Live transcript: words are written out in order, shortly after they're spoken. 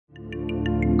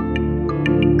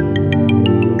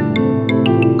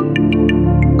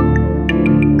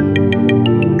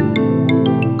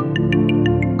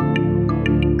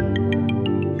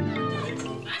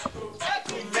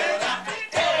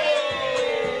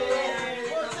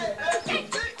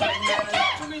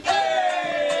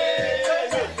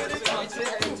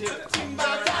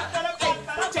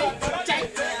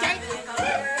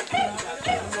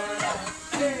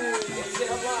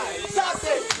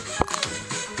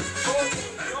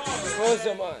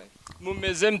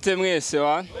mumeze mute mwese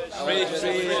wa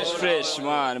fresh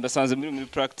man basanze muri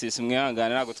practice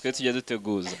mwihangane ntago twe tujya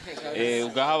duteguza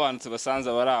ugaha abantu tubasanze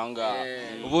baranga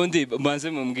ubundi banze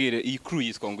mumbwire iyi crew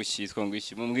yitwa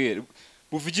ngwiki mumbwire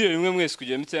muvugire rimwe mwese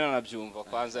kugira mitena nabyumva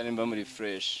kwanza nimba muri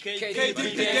fresh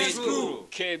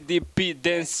KDP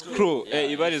Dance Group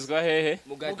ibarizwa hehe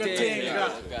mu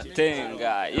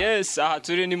Gatenga yes aha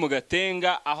turi ni mu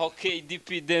Gatenga aho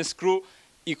KDP Dance Group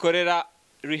ikorera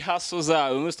rehearsal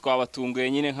zawe umunsi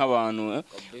twabatunguye nyine nk'abantu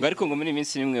ariko ngo muri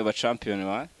iminsi nimwe ba champion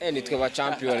wa nitwe ba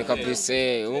champion kabisa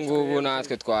ubu ngubu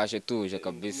natwe twaje tuje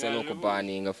kabisa no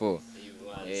kubaninga fo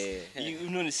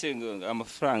none se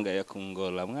amafaranga ya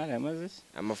kungora mwari yamaze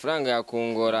amafaranga ya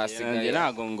kungora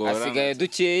asigaye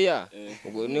dukeya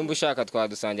ubwo nimba ushaka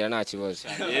twadusangira nta kibazo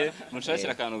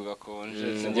mushakira akantu gakonje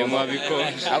njye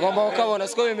mwabikonje agomba kukabona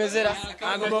siko bimezera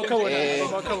agomba kukabona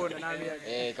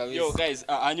yo guys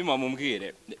hanyuma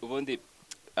mumbwire ubundi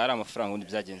ari amafaranga ubundi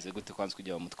byagenze gute kwanza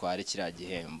kugira bamutware kiriya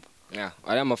gihembo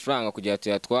ari amafaranga kugira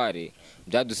tuyatware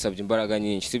byadusabye imbaraga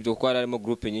nyinshi sibyo kuko harimo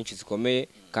groupe nyinshi zikomeye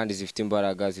kandi zifite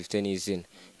imbaraga zifite n'izina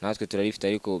natwe turarifite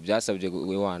ariko byasabye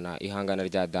wewana ihangana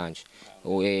rya danje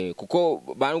kuko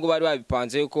bantu bari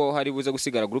babipanze yuko hari buze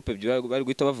gusigara groupe bari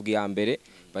guhita bavuga ya mbere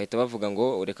bahita bavuga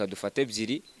ngo reka dufate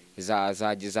ebyiri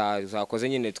zakoze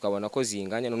nyine tukabona ko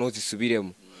zinganya noneho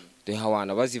zisubiremo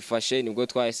hawana bazifashe nibwo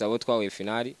twahise abo twawe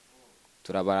finali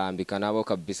turabarambika nabo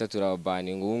kabisa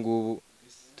turababaninga ubu ngubu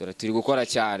turi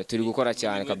gukora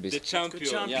cyane kabisa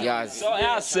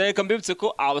yes kambibutse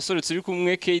ko abasore turi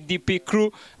kumwe KDP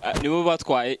crew nibo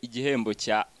batwaye igihembo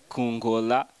cya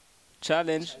Kora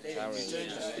challenge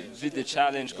video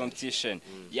challenge competition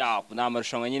na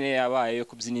amarushanwa nyine yabaye yo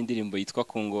kubyina indirimbo yitwa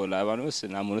Kora abantu bose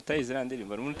nta muntu utayizira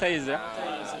indirimbo umuntu utayizira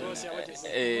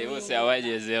bose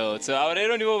yabagezeho abo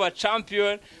rero nibo ba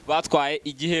champion batwaye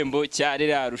igihembo cya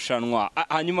ririya rushanwa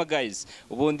hanyuma guys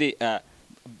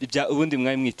ubundi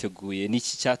mwari mwiteguye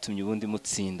niki cyatumye ubundi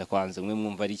mutsinda kwanza mwe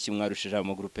mwumva ari iki mwarushije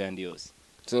ama group yandi yose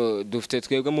dufite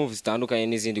twebwe mu zitandukanye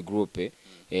n'izindi groupe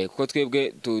kuko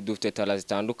twebwe dufite tala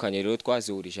zitandukanye rero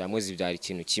twazihurije hamwe zibyara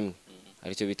ikintu kimwe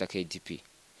aricyo bita KDP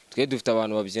twe dufite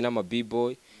abantu babyina ama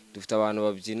b-boy dufite abantu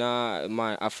babyina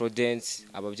afro dance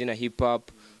ababyina hip hop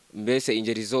mbese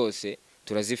ingeri zose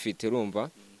turazifite urumva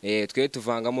twe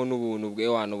tuvangamo n'ubuntu bwe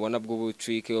wantu ubona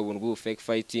bw'ubucike ubuntu bw'u fake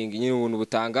fighting nyine ubuntu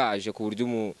butangaje ku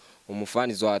buryo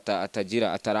umufani zo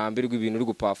atagira atarambirwa ibintu uri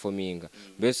guperforminga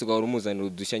mbese ugahora umuzanira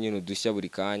udushya nyine udushya buri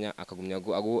kanya akagumya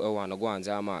wantu guhanze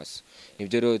amaso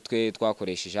nibyo rero twe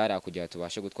twakoresheje hariya kugira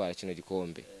tubashe gutwara kino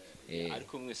gikombe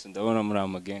ariko mwese ndabona muri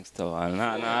ama gangster abantu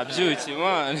nta byuki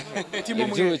man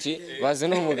ibyuki baze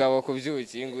n'umugabo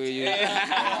kubyuki nguyu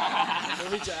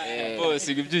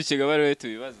bose ibyuki gabari we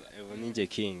tubibaza ninjye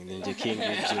king ibyuki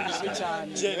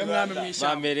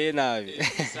bamere nabi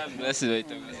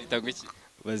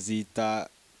bazita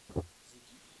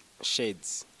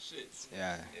shades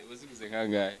baziguze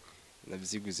nkagaye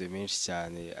nabiziguze menshi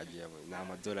cyane agiye ni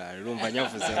amadolari urumva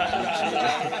nyavuze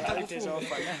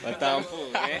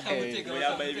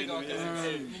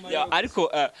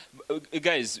ariko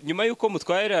guys nyuma yuko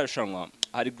mutwaye irushanwa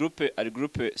hari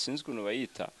groupe sinzi ukuntu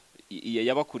bayita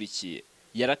yabakurikiye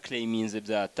yaraclaiminze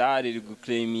byatari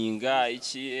guclaiminga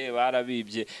iki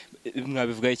barabibye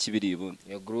mwabivuga iki biribu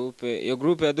iyo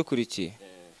groupe yadukurikiye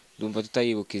ndumva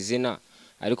tutayibuka izina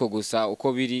ariko gusa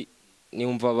uko biri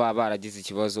nimba baragize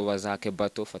ikibazo bazake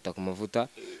bato fata ku mavuta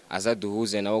aza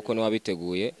duhuze nawo ko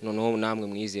niwabiteguye noneho namwe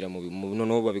mwizira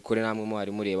noneho babikore namwe mu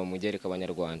hari mureba mugereka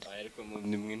abanyarwanda ariko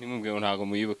nimubwe ntago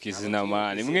muyibuka izina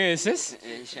mani mwese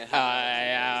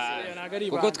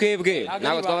kuko twebwe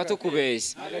nabo twaba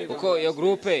tukubeshye kuko iyo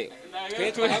groupe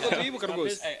twe ntago tuyibuka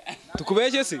rwose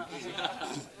tukubeshye se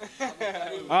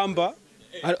amba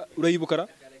urayibukara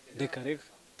reka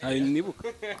ntayo nibuka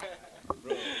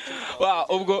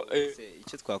ubwo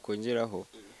icyo twakongeraho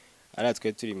ari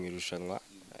twe turi mu irushanwa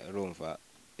urumva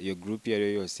iyo group iyo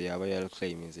ariyo yose yaba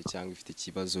yaraclaiminze cyangwa ifite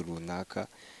ikibazo runaka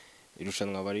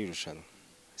irushanwa bari irushanwa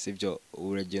sibyo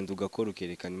uragenda ugakora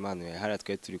ukerekana impano yawe hari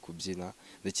twe turi kubyina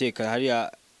ndakeka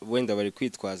hariya wenda bari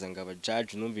kwitwaza ngo aba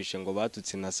judge numvishe ngo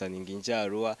batutse na saninga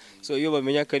injyaruwa so iyo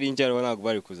bamenya ko ari injyaruwa ntabwo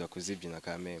bari kuza kuzibyina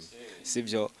kameme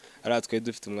sibyo ari twe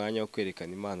dufite umwanya wo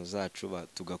kwerekana impano zacu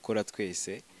tugakora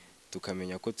twese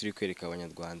tukamenya ko turi kwereka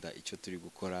abanyarwanda icyo turi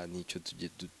gukora n'icyo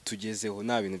tugezeho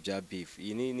nta bintu bya beef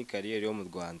iyi ni kariyeri yo mu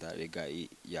Rwanda rega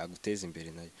yaguteza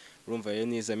imbere nayo urumva rero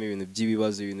nizamo ibintu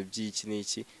by'ibibazo ibintu by'iki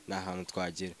n'iki nta hantu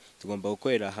twagera tugomba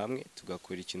gukorera hamwe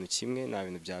tugakora ikintu kimwe nta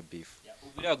bintu bya beef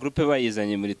buriya groupe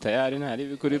bayizanye muri tayari ntari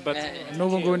bikuri but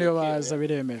n'ubu ngubu niyo baza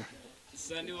biremera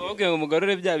Sandi wababwiye ngo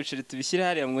mugarure bya biceri tubishyire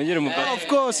hariya mwongere mu Of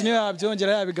course niyo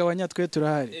yabyongera yabigabanya twe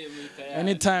turahari.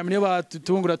 Anytime niyo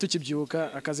batutungura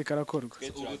tukibyuka akazi karakorwa.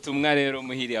 ubutumwa rero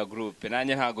muhiriya group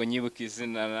nanjye ntago nyibuka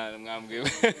izina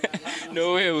mwambwiwe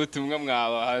nowe ubutumwa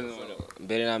mwaba hano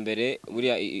mbere na mbere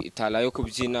buriya itara yo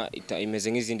kubyina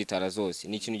imeze nk'izindi tara zose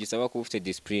ni ikintu gisaba kuba ufite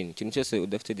discipline ikintu cyose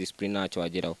udafite discipline ntacyo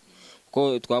wageraho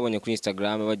ko twabonye kuri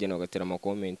Instagram bagenda bagatera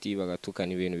amakomenti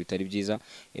bagatukana ibintu bitari byiza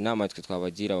inama twe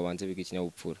twabagira babanze biga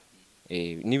ikinyabupfura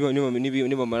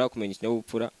niba mara kumenya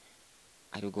ikinyabupfura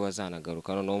aribwo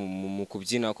bazanagaruka no mu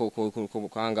kubyina ko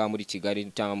kanga muri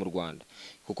Kigali cyangwa mu Rwanda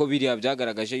kuko biriya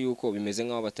byagaragaje yuko bimeze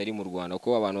nk'aho batari mu Rwanda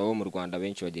kuko abantu babo mu Rwanda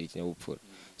benshi bagira ikinyabupfura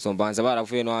so mbanza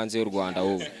baravuye no hanze y'u Rwanda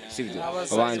wowe sibyo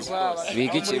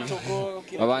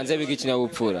babanze biga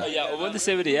ikinyabupfura ubundi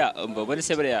se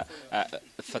buriya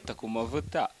fata ku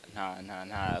mavuta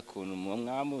nta kuntu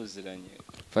mwamuziranye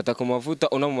fata ku mavuta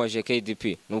unamumaje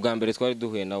KDP n'ubwa mbere twari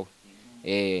duhuye nawe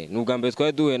n'ubwa mbere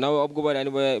twari duhuye nawe ubwo bari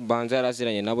nibo banza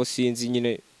yaraziranye nabo sinzi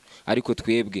nyine ariko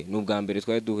twebwe n'ubwa mbere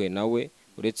twari duhuye nawe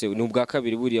uretse n'ubwa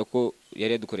kabiri buriya ko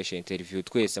yari yadukoresha interview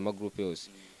twese amagroupe yose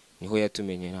niho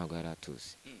yatumenye ntabwo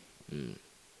yaratuzi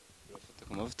fata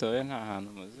ku mavuta we nta hantu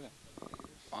muze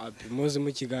muzi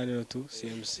mu kiganiro tu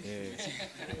CMC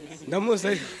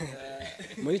ndamuzi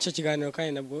muri icyo kiganiro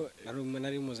kandi nabwo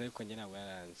nari muzi ariko njye ntabwo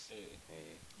yaranze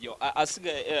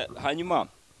asigaye hanyuma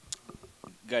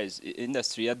guys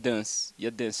industry ya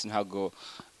dance ntago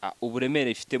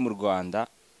uburemere ifite mu Rwanda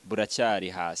buracyari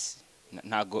hasi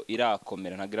ntago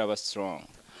irakomera ntago iraba strong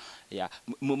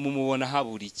mumubona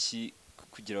habura iki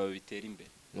kugira ngo bitere imbere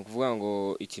ni ukuvuga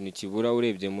ngo ikintu kibura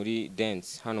urebye muri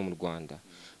dance hano mu Rwanda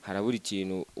harabura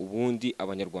ikintu ubundi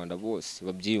abanyarwanda bose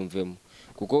babyiyumvemo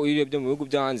kuko iyo urebye mu bihugu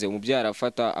byo hanze umubyara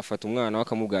afata umwana we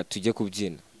akamubwira tujye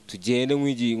kubyina tugende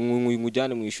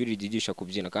nk'ujyane mu ishuri ryigisha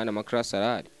kubyina kandi amaklasi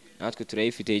arahari natwe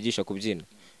turayifite yigisha kubyina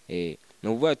ni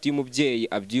ukuvuga ati umubyeyi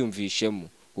abyiyumvishemo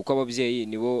kuko ababyeyi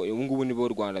nibo ubungubu nibo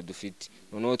Rwanda dufite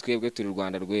noneho twebwe turi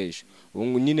Rwanda rw'ejo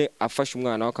ubu nyine afashe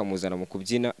umwana we akamuzana mu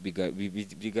kubyina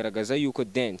bigaragaza yuko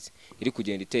dance iri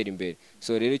kugenda itera imbere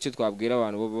so rero icyo twabwira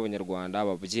abantu b'abanyarwanda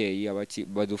ababyeyi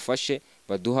badufashe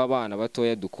baduha abana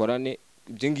batoya dukorane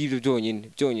ibyo ngibyo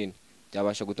byonyine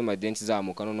byabasha gutuma dance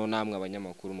izamuka noneho namwe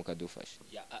abanyamakuru mukadufasha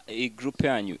iyi group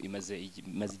yanyu imaze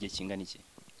igihe kingana iki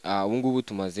ubu ngubu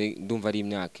tumaze ndumva ari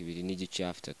imyaka 2 n'igice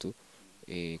hafi 3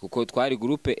 kuko twari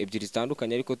groupe ebyiri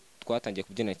zitandukanye ariko twatangiye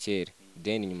kubyina kera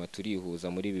then nyuma turihuza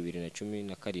muri 2017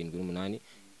 8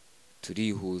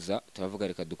 turihuza turavuga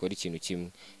reka dukora ikintu kimwe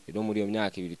rero muri iyo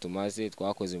myaka 2 tumaze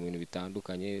twakoze mu bintu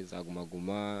bitandukanye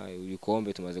zagumaguma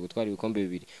ibikombe tumaze gutwara ibikombe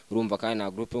 2 urumva kandi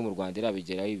na groupe yo mu Rwanda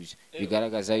irabigeraho ibyo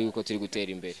bigaragaza yuko turi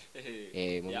gutera imbere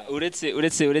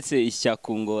uretse icya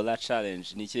Kora challenge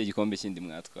ni ikihe gikombe kindi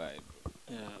mwatwaye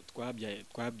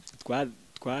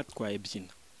twatwaye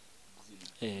byina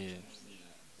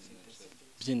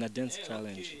byina dance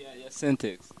challenge ya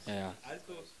Syntex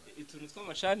ituntu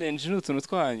tw'ama challenge n'utuntu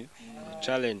twanyu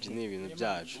challenge ni ibintu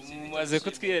byacu mumaze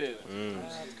kutwiyerera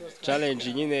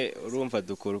challenge nyine urumva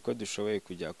dukora uko dushoboye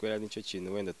kujya kwera nicyo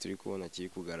kintu wenda turi kubona kiri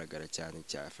kugaragara cyane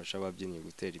cyafasha ababyinnyi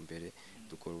gutera imbere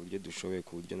dukora uburyo dushoboye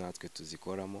ku buryo natwe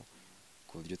tuzikoramo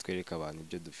ku buryo twereka abantu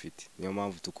ibyo dufite niyo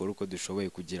mpamvu dukora uko dushoboye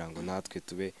kugira ngo natwe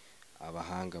tube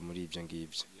abahanga muri ibyo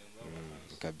ngibyo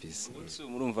kabisa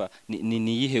murumva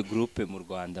ni yihe groupe mu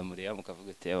Rwanda mureba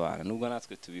mukavuga ati abana nubwo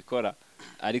natwe tubikora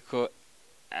ariko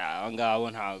abangabo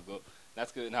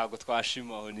ntago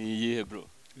twashimaho ni yihe bro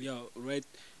right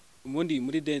ubundi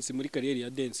muri dance muri career ya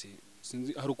dance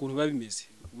sinzi hari ukuntu babimeze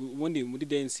ubundi muri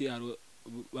dance hari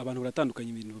abantu baratandukanye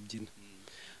ibintu babyina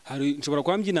hari nshobora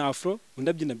kwambyina afro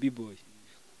undabyina b-boy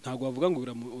ntago bavuga ngo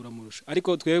uramurusha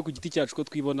ariko twebwe ku giti cyacu ko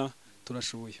twibona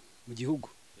turashoboye mu gihugu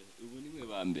ubu nimwe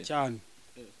bambe cyane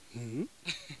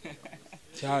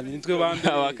cyane nitwe bambe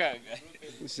abakanga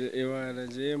Imana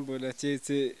jembo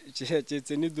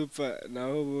naketse nidupfa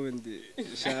naho bundi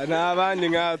nabandi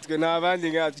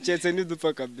nkatwe cyetse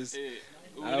nidupfa kabisa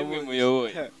ubu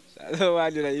muyoboye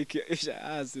abandi like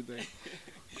hasi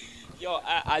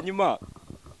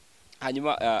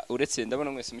hanyuma uretse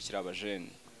ndabona mwese mukiri abajene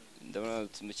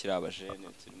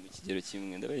turi mu kigero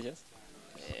kimwe ndabeshya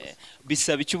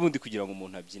bisaba icyo ubundi kugira ngo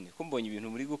umuntu abyine ko mbonye ibintu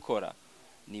muri gukora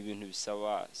ni ibintu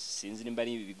bisaba sinzi nimba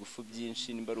ari ibigufu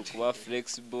byinshi nimba ari ukuba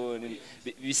flexible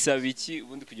bisaba iki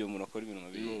ubundi kugira umuntu akora ibintu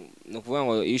nk'ibi ni ukuvuga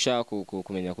ngo iyo ushaka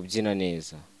kumenya kubyina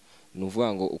neza ni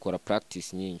ukuvuga ngo ukora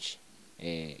practice nyinshi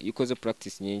iyo ukoze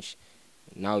practice nyinshi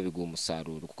nawe biguha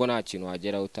umusaruro kuko nta kintu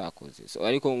wageraho utakoze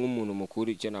ariko nk'umuntu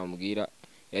mukuru icyo namubwira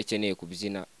yakeneye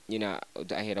kubyina nyine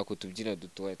ahera ku tubyina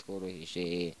dutoya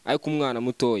tworoheje ariko umwana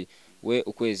mutoya we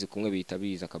ukwezi kumwe bihita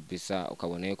biza kabisa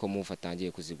ukabona ko move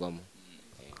atangiye kuzigwamo.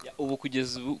 ubu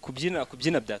kugeza ubu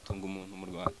kubyina byatunga umuntu mu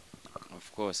Rwanda.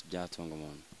 Of course byatunga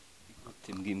umuntu.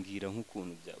 Mbwira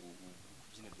nk'ukuntu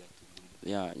kubyina byatunga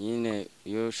umuntu. Nyine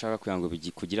iyo ushaka kugira ngo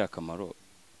bigikugira akamaro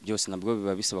byose nabwo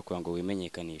biba bisaba kugira ngo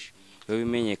wimenyekanishe. Iyo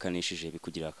wimenyekanishije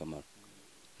bikugira akamaro.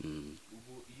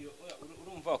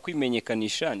 Urumva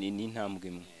kwimenyekanisha ni intambwe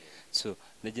imwe. So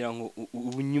ndagira ngo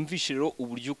unyumvishe rero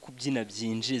uburyo kubyina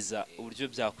byinjiza, uburyo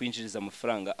byakwinjiriza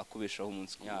amafaranga akubeshaho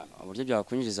umunsi ku munsi. Uburyo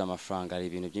byakwinjiriza amafaranga ari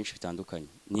ibintu byinshi bitandukanye.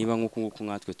 Niba nk'uko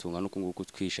nkatwe tunga n'uko nguko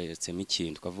twishayetsemo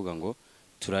ikintu tukavuga ngo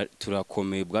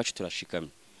turakomeye ubwacu turashikamye,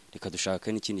 reka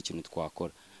dushaka n'ikindi kintu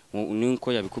twakora.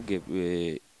 Nuko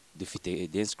yabikubwiye dufite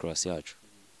dance class yacu.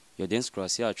 Iyo dance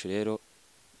class yacu rero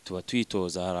tuba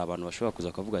tuyitoza, hari abantu bashobora kuza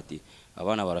akavuga ati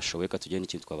abana barashoboye ka tujye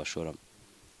n'ikintu twabashoramo.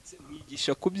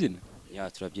 Mwigisha kubyina?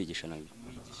 Turabyigisha nabyo.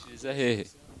 Mwigishiriza hehe?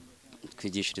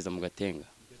 Twigishiriza mu Gatenga.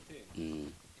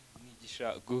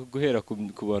 Mwigisha guhera ku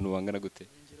bantu bangana gute?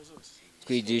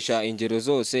 Twigisha ingero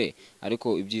zose,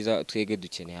 ariko ibyiza twege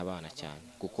dukeneye abana cyane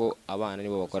kuko abana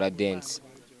nibo bakora dance.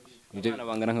 Abana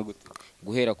bangana nka gute?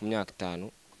 Guhera ku myaka 5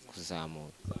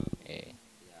 kuzamura.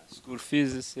 School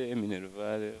fees se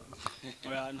minervale?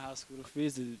 Nta school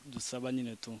fees dusaba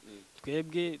nyine tu.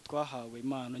 Twebwe twahawe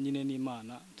impano nyine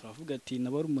n'Imana, turavuga ati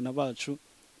n'abarumuna bacu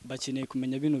bakeneye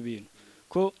kumenya bino bintu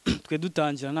ko twe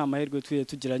dutangira nta mahirwe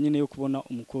tugira nyine yo kubona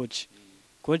umukoci.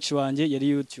 Coach wanjye yari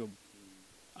YouTube,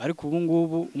 ariko ubu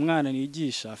ngubu umwana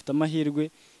nigisha afite amahirwe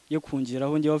yo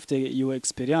kungeraho njye bafite iyo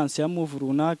experience ya move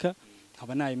runaka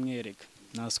nkaba nayimwereka.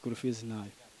 Nta school fees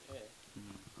nayo.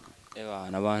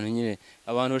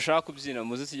 Abantu bashaka kubyina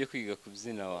muze tujye kwiga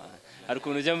kubyina. Hari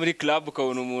ukuntu ujya muri club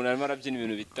ukabona umuntu arimo arabyina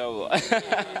ibintu bitabo.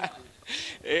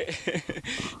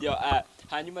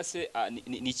 Hanyuma se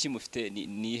niki mufite,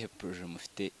 nihe projet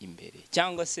mufite imbere,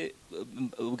 cyangwa se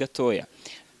gatoya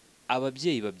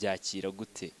ababyeyi babyakira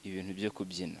gute ibintu byo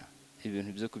kubyina?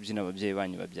 Ibintu byo kubyina ababyeyi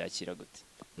banyu babyakira gute?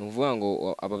 Nuvuga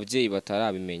ngo ababyeyi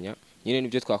batarabimenya nyine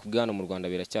nibyo twakubwana mu Rwanda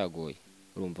biracyagoye,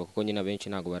 urumva kuko nyine abenshi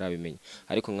ntago barabimenya,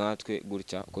 ariko nkatwe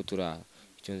gutya ko turaha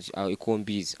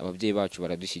ikombizi ababyeyi bacu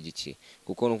baradushyigikiye,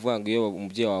 kuko nuvuga ngo iyo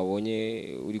umubyeyi wabonye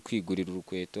uri kwigurira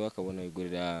urukweto akabona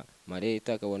wigurira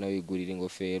mareta akabona wigurira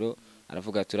ingofero,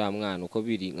 aravuga turi mwana uko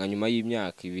biri nka nyuma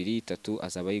y'imyaka 2-3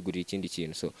 azaba yigurira ikindi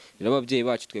kintu. So rero ababyeyi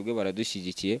bacu twebwe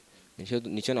baradushyigikiye,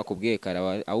 nicyo nakubwiye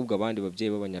kara, ahubwo abandi babyeyi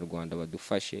b'Abanyarwanda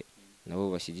badufashe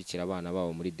nabo bashyigikira abana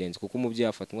babo muri dance, kuko umubyeyi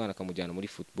afata umwana akamujyana muri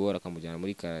football akamujyana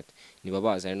muri karate, niba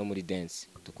bazanye no muri dance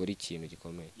dukora ikintu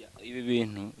gikomeye. Ibi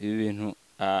bintu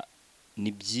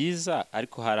ni byiza,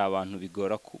 ariko hari abantu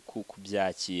bigora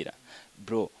kubyakira.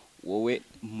 Bro, wowe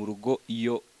mu rugo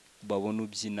iyo babona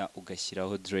ubyina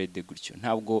ugashyiraho dread gutyo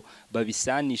ntabwo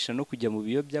babisanisha no kujya mu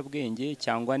biyobyabwenge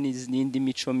cyangwa n'indi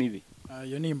mico mibi?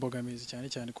 Iyo ni imbogamizi cyane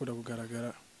cyane ikunda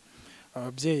kugaragara.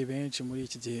 Ababyeyi benshi muri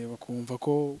iki gihe bakumva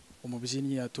ko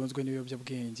umubyinnyi atunzwe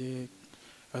n'ibiyobyabwenge,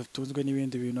 atunzwe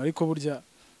n'ibindi bintu, ariko burya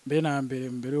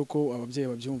mbere yuko ababyeyi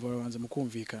babyumva babanza mu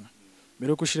kumvikana.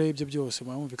 Mbere yuko ushiraho ibyo byose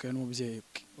mwumvikana n'umubyeyi,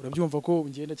 urabyumva ko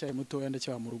ngenda cyane mutoya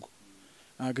ndacyaba mu rugo,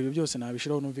 ntabwo ibyo byose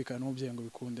nabishiraho numvikana n'umubyeyi ngo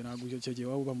bikunde, ntabwo icyo gihe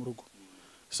waba uba mu rugo.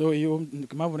 So iyo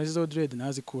impamvu nazizo dread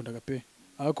nazikundaga pe,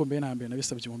 ariko mbere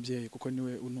nabisabye umubyeyi kuko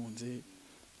niwe ununze.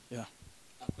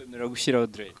 Akwemera gushyiraho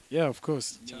dread? Of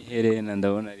course. Herena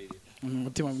ndabona riri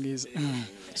umutima mwiza.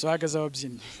 So hagaze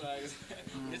ababyinnyi.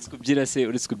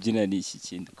 Uretse kubyina ni iki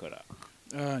kindi ukora?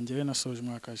 Njyewe nasoje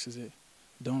umwaka hashize,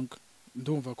 donc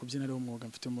ndumva kubyina ari umwuga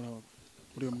mfite muri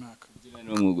uyu mwaka. Kubyina ni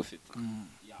umwuga ufite?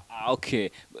 Okay.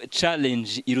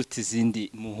 Challenge iruta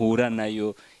izindi muhura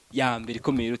nayo ya mbere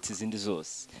ikomeye iruta izindi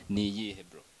zose ni iyihe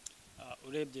bro?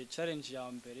 Urebye challenge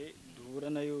ya mbere duhura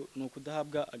nayo ni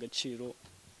ukudahabwa agaciro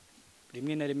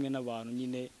rimwe na rimwe n'abantu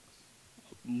nyine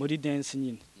muri dance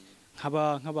nyine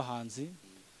nk'abahanzi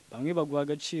bamwe baguha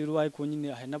agaciro, ariko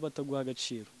nyine hari n'abataguha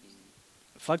agaciro.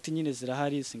 Fact nyine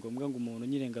zirahari, si ngombwa ngo umuntu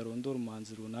nyine ngarondora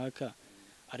umuhanzi runaka,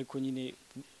 ariko nyine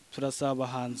turasaba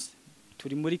abahanzi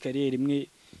turi muri kariyeri imwe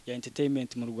ya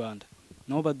entertainment mu Rwanda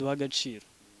nabo baduha agaciro.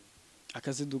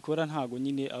 Akazi dukora ntago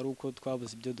nyine ari uko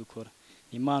twabuze ibyo dukora,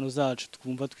 ni impano zacu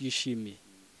twumva twishimiye.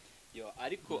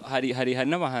 Ariko hari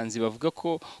n'abahanzi bavuga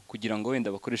ko kugira ngo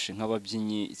wenda bakoreshe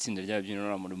nk'ababyinnyi, itsinda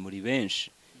ry'ababyinira muri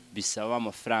benshi bisaba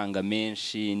amafaranga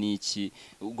menshi n'iki,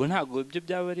 ubwo ntago ibyo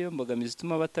byaba ariyo mbogamizi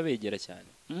ituma batabegera cyane?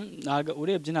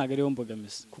 Urebye ntago ariyo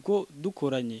mbogamizi, kuko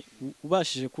dukoranye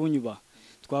ubashije kunyuba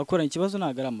twakoranye, ikibazo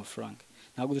ntago ari amafaranga.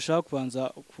 Ntago dushaka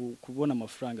kubanza kubona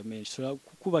amafaranga menshi, dushaka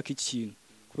kubaka ikintu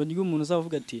kuburyo umuntu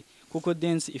uzavuga ati kuko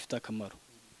dance ifite akamaro,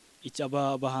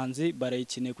 abahanzi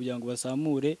barayikeneye kugira ngo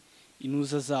bazamure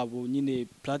inuza zabo nyine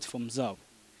platform zabo.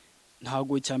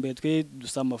 Ntabwo icyambere twe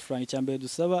dusaba amafaranga, icyambere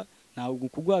dusaba ntabwo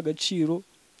kuguha agaciro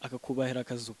akakubahera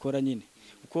akazi ukora nyine,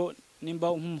 kuko nimba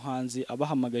nk'umuhanzi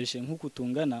abahamagaje nk'uko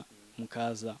tungana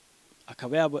mukaza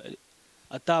akaba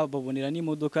atababonera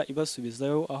n'imodoka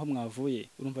ibasubizayo aho mwavuye,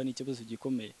 urumva ni ikibazo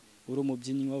gikomeye. Uri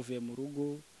umubyinnyi wavuye mu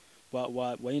rugo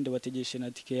wayenda wategeshe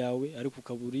na tike yawe ariko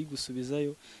ukaba uri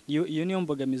gusubizayo. Iyo niyo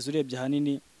mbogamizi urebye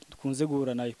ahanini dukunze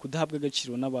guhura nayo, kudahabwa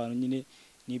agaciro n'abantu nyine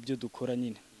n'ibyo dukora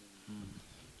nyine.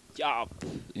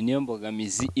 Niyo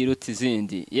mbogamizi iruta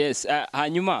izindi. Yes,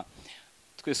 hanyuma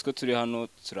twese ko turi hano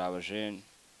turi abajene,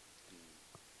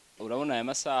 urabona aya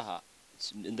masaha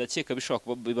ndakeka bishobora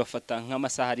kuba bibafata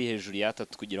nk'amasaha ari hejuru ya 3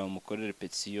 kugira ngo mukore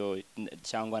repetition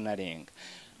cyangwa narenga.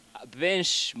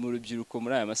 Benshi mu rubyiruko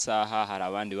muri aya masaha hari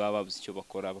abandi baba babuze icyo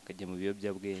bakora, bakajya mu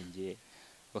biyobyabwenge,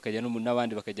 bakajya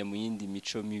n'abandi bakajya mu yindi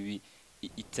mico mibi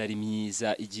itari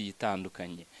myiza igiye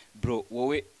itandukanye. Bro,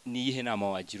 wowe niyihe nama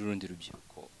wagira urundi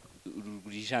rubyiruko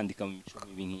rurijandika mu mico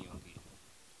mibi nk'iyo ngiyo?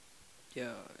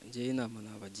 Njye inama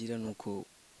nabagira nuko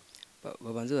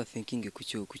babanze ba thinking ku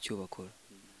cyo bakora,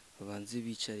 babanze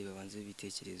bicare, babanze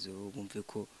bitekerezo, bumve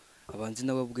ko abanze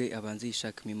nababwe abanze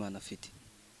yishakamo imana afite,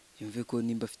 yumve ko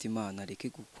nimba afite imana reke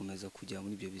gukomeza kujya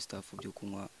muri ibyo bistafu byo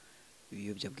kunywa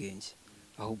ibiyobyabwenge,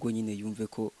 ahubwo nyine yumve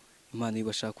ko imana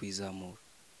ibashaka kuyizamura,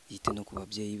 yite no ku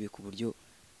babyeyi be ku buryo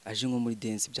aje nko muri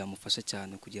dance byamufasha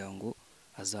cyane kugira ngo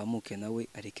azamuke nawe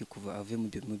areke kuva ave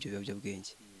mu byo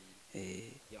biyobyabwenge.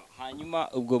 Hanyuma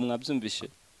ubwo mwabyumvishe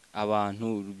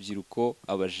abantu urubyiruko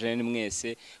abajene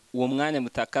mwese, uwo mwanya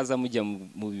mutakaza mujya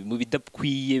mu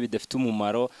bidakwiye bidafite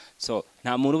umumaro. So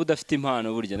nta muntu udafite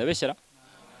impano burya, ndabeshyara,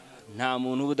 nta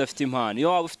muntu udafite impano.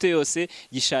 Iyo waba ufite yose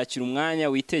gishakira umwanya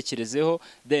witekerezeho,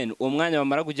 then uwo mwanya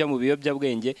bamara kujya mu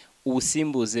biyobyabwenge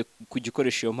ubusimbuze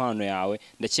kugikoresha iyo mpano yawe,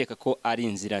 ndakeka ko ari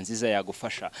inzira nziza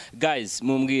yagufasha. Guys,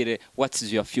 mumbwire what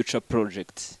is your future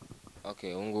project?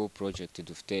 Okay, ungu project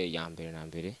dufite ya mbere na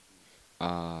mbere,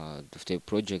 dufite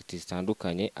project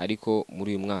zitandukanye, ariko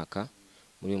muri uyu mwaka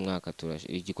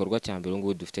igikorwa cya mbere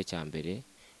ungu dufite cya mbere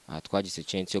twagize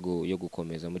chance yo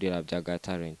gukomeza muri rap bya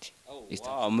talent.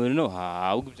 Muri no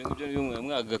ahubwo ibyo ngibyo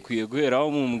mwagakwiye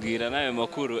guheraho mumbwira nayo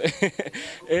makuru.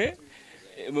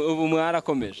 Ubu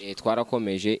mwarakomeje?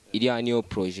 Twarakomeje. Iriya niyo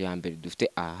projet ya mbere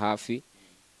dufite hafi.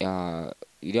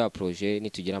 Iriya projet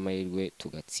nitugira amahirwe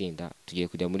tugatsinda tugiye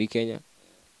kujya muri Kenya,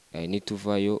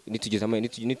 nituvayo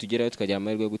nitugerayo tukagira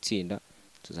amahirwe yo gutsinda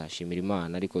tuzashimira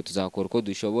Imana, ariko tuzakora uko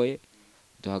dushoboye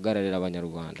duhagararira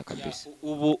abanyarwanda kabisa.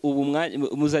 Ubu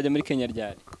muzajya muri Kenya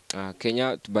ryari?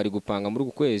 Kenya bari gupanga muri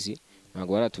uku kwezi,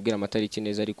 ntabwo baratubwira amatariki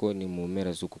neza, ariko ni mu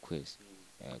mpera z'uku kwezi.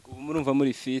 Ubu murumva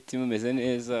muri fit mumeze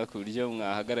neza ku buryo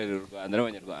mwahagararira u Rwanda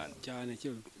n'abanyarwanda cyane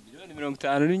cyo.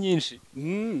 50 ni nyinshi.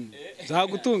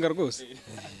 Zagutunga rwose.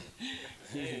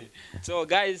 So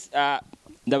guys,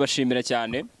 ndabashimira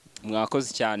cyane,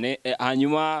 mwakoze cyane.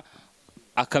 Hanyuma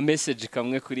aka message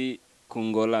kamwe kuri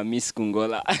Kungola, Miss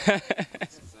Kungola.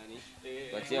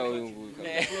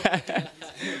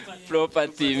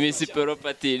 Property, Miss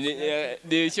Property,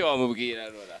 ni icyo wamubwira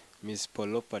Rora? Miss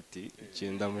Property,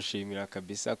 ndamushimira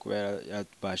kabisa kuba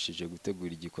yabashije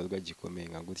gutegura igikorwa gikomeye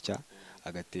nka gutya,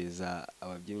 agateza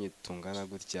ababyinnyi tungana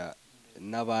gutya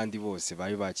n'abandi bose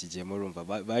bari bakigiyemo, urumva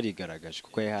barigaragaje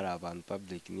kuko hari abantu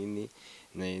public nini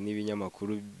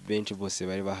n'ibinyamakuru benshi bose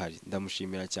bari bahari.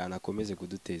 Ndamushimira cyane, akomeze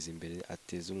kuduteza imbere,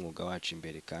 ateze umwuga wacu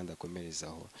imbere kandi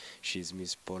akomerezaho. She's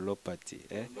Miss Property.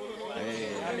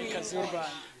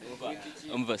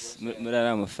 Umvas muri ari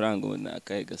amafaranga ubona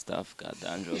akahe staff ka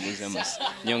Danjo guzemo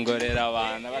nyongorera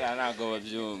abana bara ntago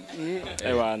babyumva.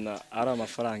 Bana ari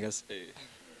amafaranga se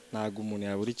ntago umuntu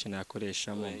yabura ikintu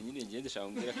yakoreshamo. Nyine ngende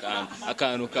shambwira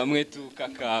akantu kamwe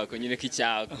tukakako nyine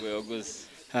k'icyakwe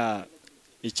gusa.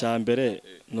 Icyambere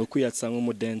no kwiyatsa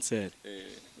nk'umudanceri,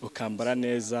 ukambara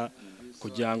neza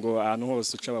kugira ngo ahantu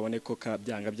hose uca babone ko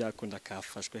byanga byakunda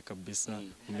kafashwe kabisa,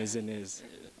 umeze neza.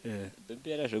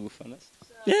 Bebe yaraje gufana se?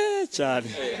 Cyane.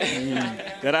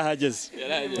 Yarahageze.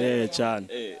 Cyane.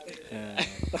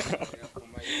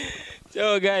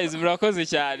 Yo guys, murakoze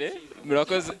cyane.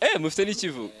 Murakoze. Mufite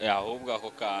n'ikivu? Ahubwo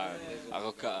ako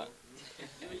ka.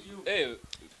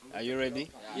 Are you ready?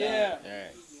 Yeah.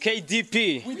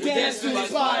 KDP. We dance to the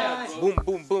fire. Boom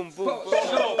boom boom boom.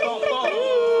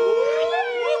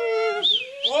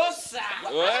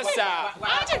 Ossa.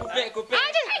 Coupe.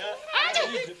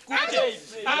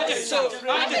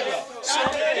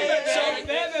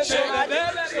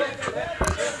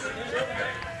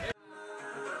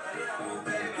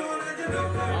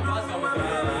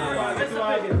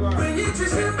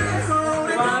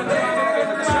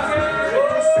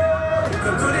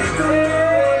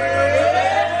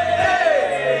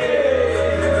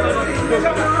 Come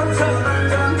on,